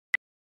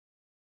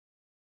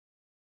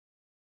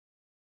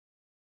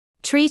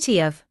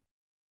Treaty of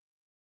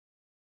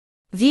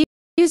Views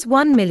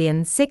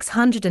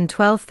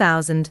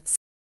 1,612,000.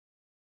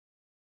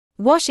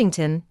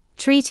 Washington,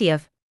 Treaty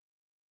of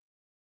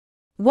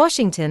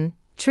Washington,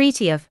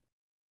 Treaty of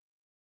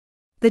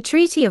The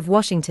Treaty of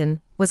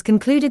Washington was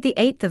concluded the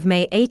 8th of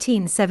May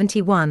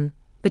 1871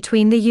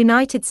 between the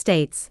United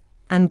States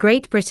and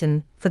Great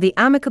Britain for the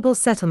amicable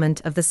settlement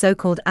of the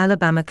so-called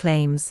Alabama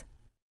claims.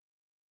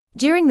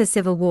 During the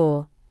Civil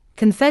War,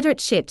 Confederate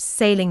ships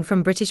sailing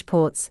from British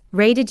ports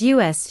raided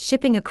U.S.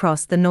 shipping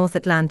across the North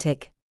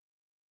Atlantic.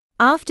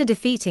 After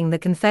defeating the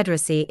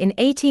Confederacy in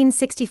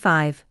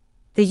 1865,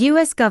 the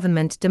U.S.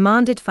 government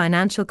demanded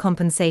financial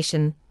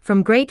compensation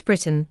from Great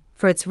Britain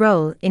for its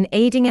role in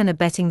aiding and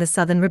abetting the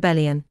Southern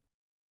Rebellion.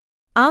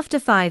 After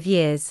 5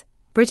 years,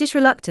 British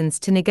reluctance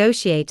to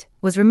negotiate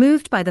was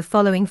removed by the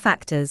following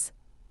factors: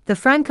 the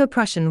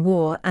Franco-Prussian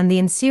War and the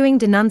ensuing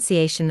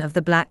denunciation of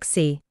the Black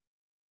Sea.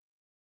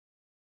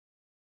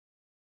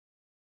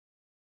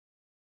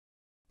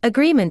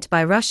 Agreement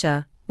by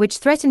Russia, which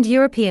threatened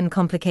European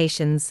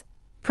complications,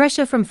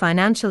 pressure from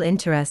financial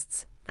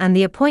interests, and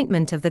the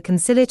appointment of the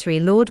conciliatory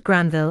Lord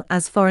Granville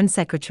as Foreign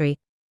Secretary.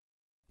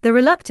 The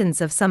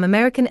reluctance of some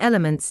American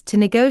elements to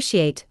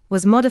negotiate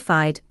was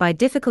modified by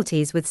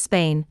difficulties with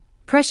Spain,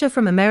 pressure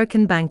from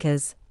American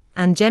bankers,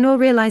 and general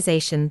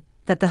realization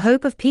that the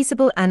hope of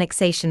peaceable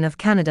annexation of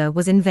Canada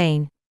was in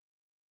vain.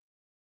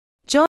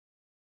 John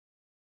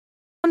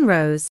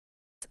Rose,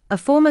 a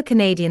former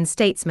Canadian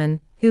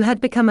statesman who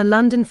had become a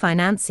London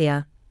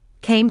financier,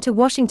 came to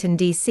Washington,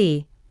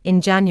 D.C.,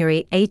 in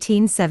January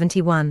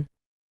 1871.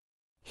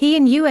 He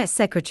and U.S.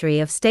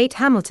 Secretary of State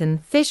Hamilton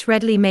Fish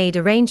readily made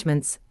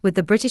arrangements with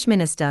the British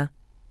minister,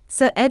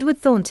 Sir Edward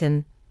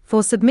Thornton,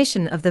 for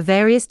submission of the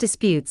various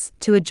disputes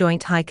to a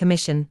joint High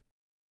Commission.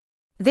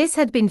 This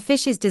had been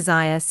Fish's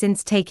desire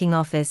since taking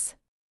office.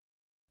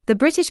 The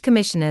British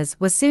commissioners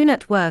were soon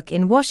at work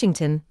in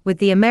Washington with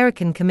the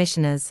American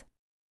commissioners.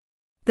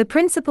 The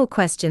principal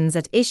questions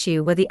at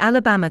issue were the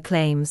Alabama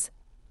claims,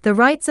 the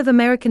rights of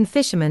American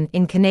fishermen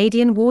in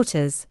Canadian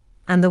waters,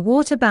 and the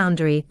water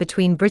boundary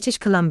between British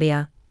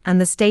Columbia and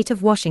the state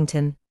of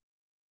Washington.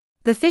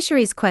 The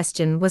fisheries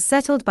question was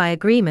settled by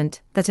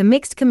agreement that a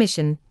mixed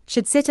commission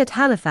should sit at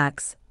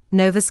Halifax,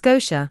 Nova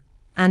Scotia,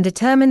 and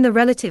determine the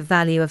relative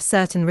value of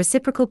certain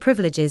reciprocal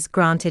privileges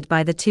granted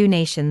by the two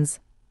nations.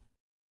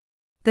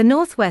 The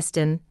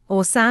Northwestern,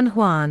 or San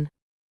Juan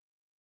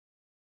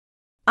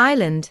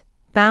Island,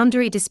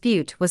 boundary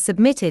dispute was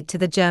submitted to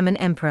the German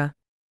Emperor.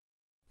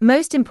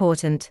 Most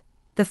important,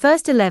 the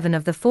first 11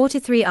 of the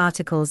 43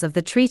 articles of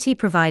the treaty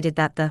provided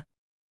that the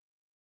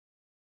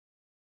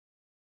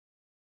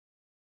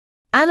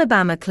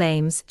Alabama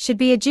claims should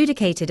be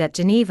adjudicated at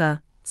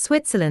Geneva,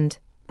 Switzerland,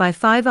 by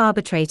 5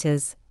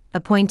 arbitrators,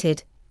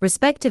 appointed,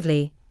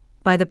 respectively,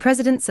 by the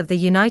Presidents of the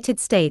United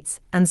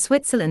States and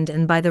Switzerland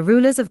and by the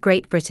rulers of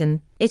Great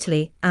Britain,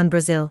 Italy, and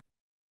Brazil.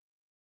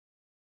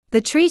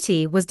 The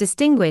treaty was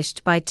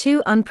distinguished by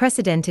 2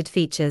 unprecedented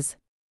features.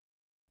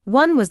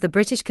 One was the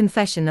British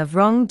Confession of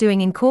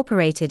Wrongdoing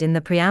incorporated in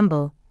the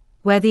preamble,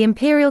 where the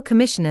Imperial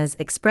Commissioners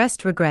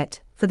expressed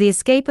regret for the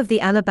escape of the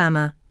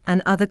Alabama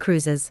and other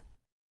cruisers.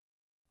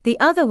 The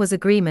other was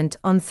agreement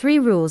on 3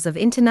 rules of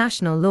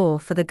international law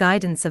for the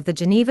guidance of the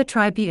Geneva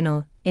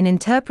Tribunal in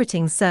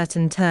interpreting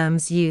certain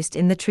terms used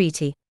in the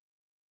treaty.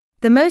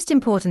 The most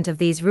important of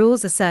these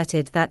rules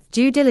asserted that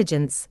due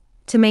diligence,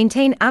 to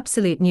maintain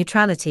absolute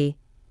neutrality,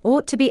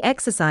 ought to be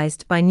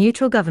exercised by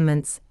neutral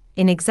governments,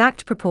 in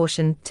exact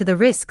proportion to the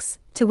risks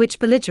to which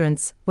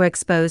belligerents were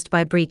exposed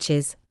by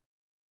breaches.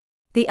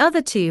 The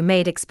other 2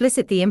 made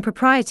explicit the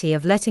impropriety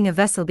of letting a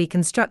vessel be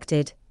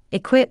constructed,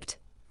 equipped,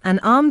 and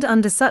armed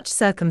under such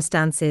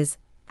circumstances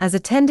as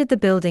attended the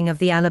building of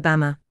the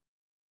Alabama,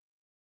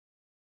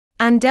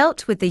 and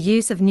dealt with the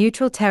use of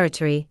neutral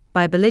territory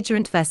by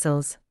belligerent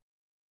vessels.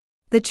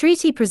 The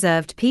treaty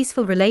preserved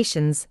peaceful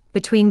relations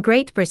between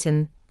Great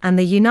Britain and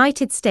the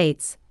United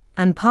States,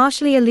 and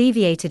partially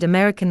alleviated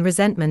American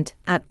resentment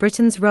at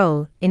Britain's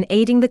role in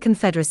aiding the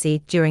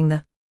Confederacy during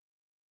the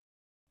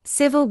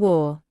Civil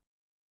War.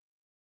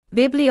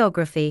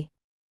 Bibliography.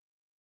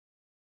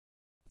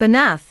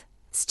 Bernath,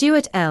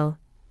 Stuart L.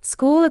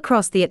 School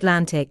Across the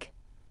Atlantic,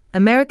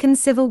 American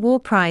Civil War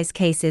Prize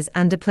Cases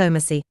and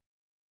Diplomacy.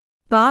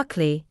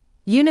 Berkeley,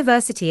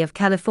 University of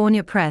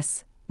California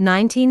Press,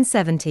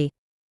 1970.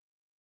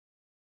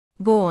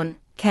 Bourne,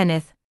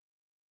 Kenneth.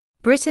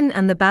 Britain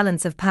and the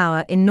Balance of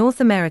Power in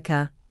North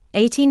America,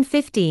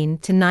 1815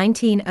 to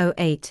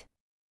 1908.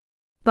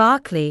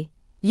 Berkeley,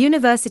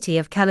 University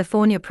of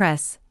California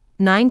Press,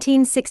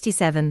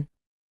 1967.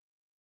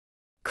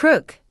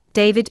 Crook,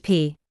 David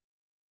P.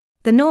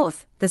 The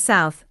North, the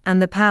South,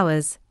 and the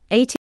Powers,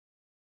 18.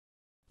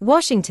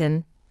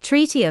 Washington,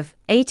 Treaty of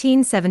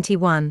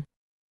 1871.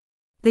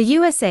 The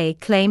USA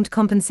claimed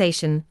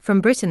compensation from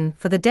Britain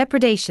for the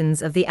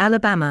depredations of the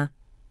Alabama,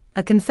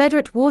 a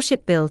Confederate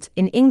warship built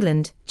in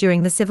England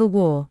during the Civil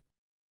War.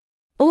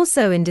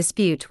 Also in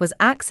dispute was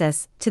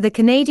access to the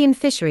Canadian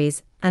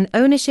fisheries and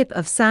ownership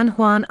of San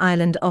Juan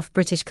Island off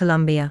British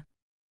Columbia.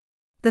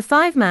 The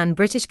five-man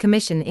British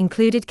Commission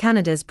included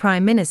Canada's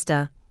Prime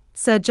Minister,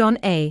 Sir John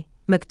A.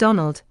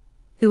 Macdonald,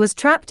 who was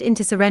trapped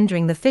into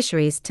surrendering the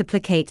fisheries to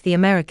placate the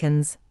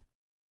Americans.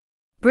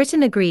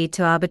 Britain agreed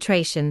to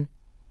arbitration.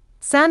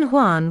 San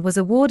Juan was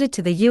awarded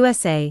to the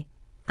USA,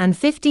 and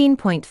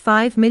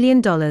 $15.5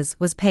 million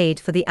was paid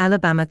for the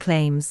Alabama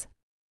claims.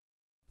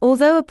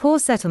 Although a poor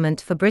settlement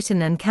for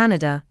Britain and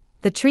Canada,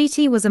 the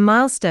treaty was a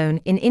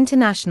milestone in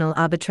international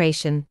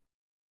arbitration.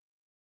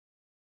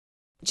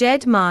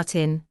 Jed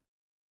Martin.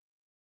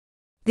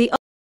 The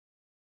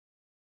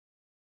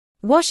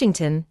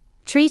Washington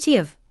Treaty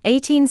of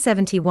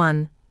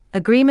 1871,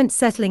 agreement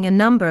settling a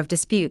number of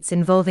disputes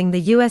involving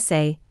the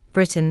USA,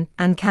 Britain,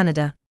 and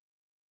Canada.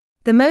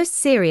 The most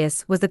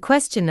serious was the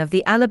question of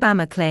the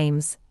Alabama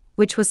claims,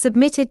 which was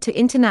submitted to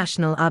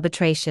international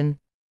arbitration.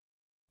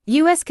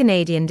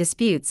 US-Canadian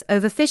disputes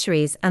over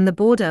fisheries and the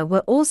border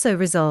were also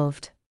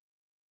resolved.